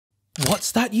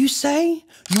What's that you say?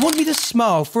 You want me to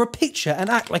smile for a picture and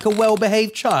act like a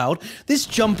well-behaved child? This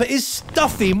jumper is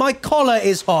stuffy, my collar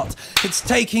is hot. It's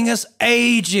taking us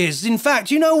ages. In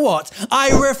fact, you know what? I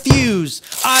refuse.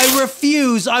 I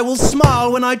refuse. I will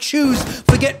smile when I choose.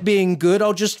 Forget being good,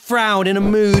 I'll just frown in a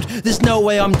mood. There's no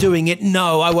way I'm doing it.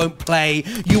 No, I won't play.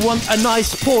 You want a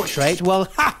nice portrait? Well,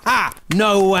 ha,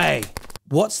 no way.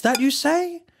 What's that you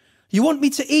say? You want me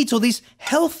to eat all these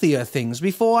healthier things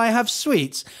before I have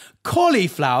sweets?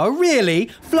 Cauliflower, really?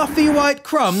 Fluffy white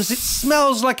crumbs? It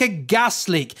smells like a gas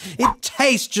leak. It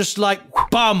tastes just like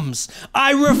bums.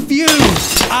 I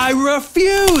refuse. I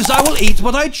refuse. I will eat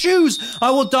what I choose.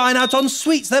 I will dine out on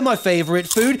sweets. They're my favourite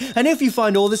food. And if you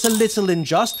find all this a little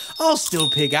unjust, I'll still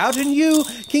pig out and you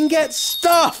can get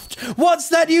stuffed. What's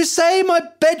that you say? My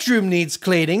bedroom needs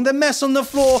cleaning. The mess on the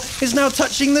floor is now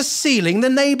touching the ceiling. The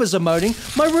neighbours are moaning.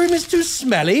 My room is too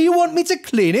smelly. You want me to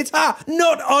clean it? Ah,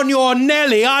 not on your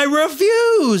Nelly. I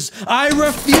refuse. I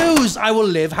refuse. I will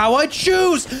live how I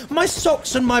choose. My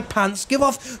socks and my pants give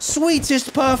off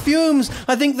sweetest perfumes.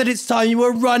 I think that it's time you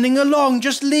were running along.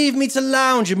 Just leave me to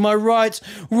lounge in my right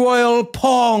royal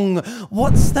pong.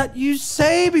 What's that you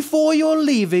say? Before you're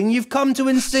leaving, you've come to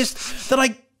insist that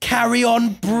I carry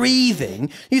on breathing?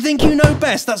 You think you know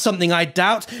best? That's something I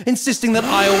doubt. Insisting that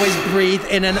I always breathe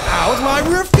in and out? Well,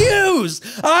 I refuse!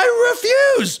 I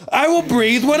refuse! I will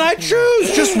breathe when I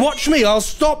choose. Just watch me. I'll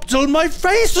stop till my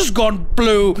face has gone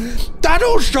blue.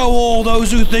 That'll show all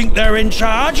those who think they're in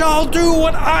charge. I'll do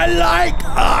what I like.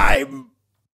 I'm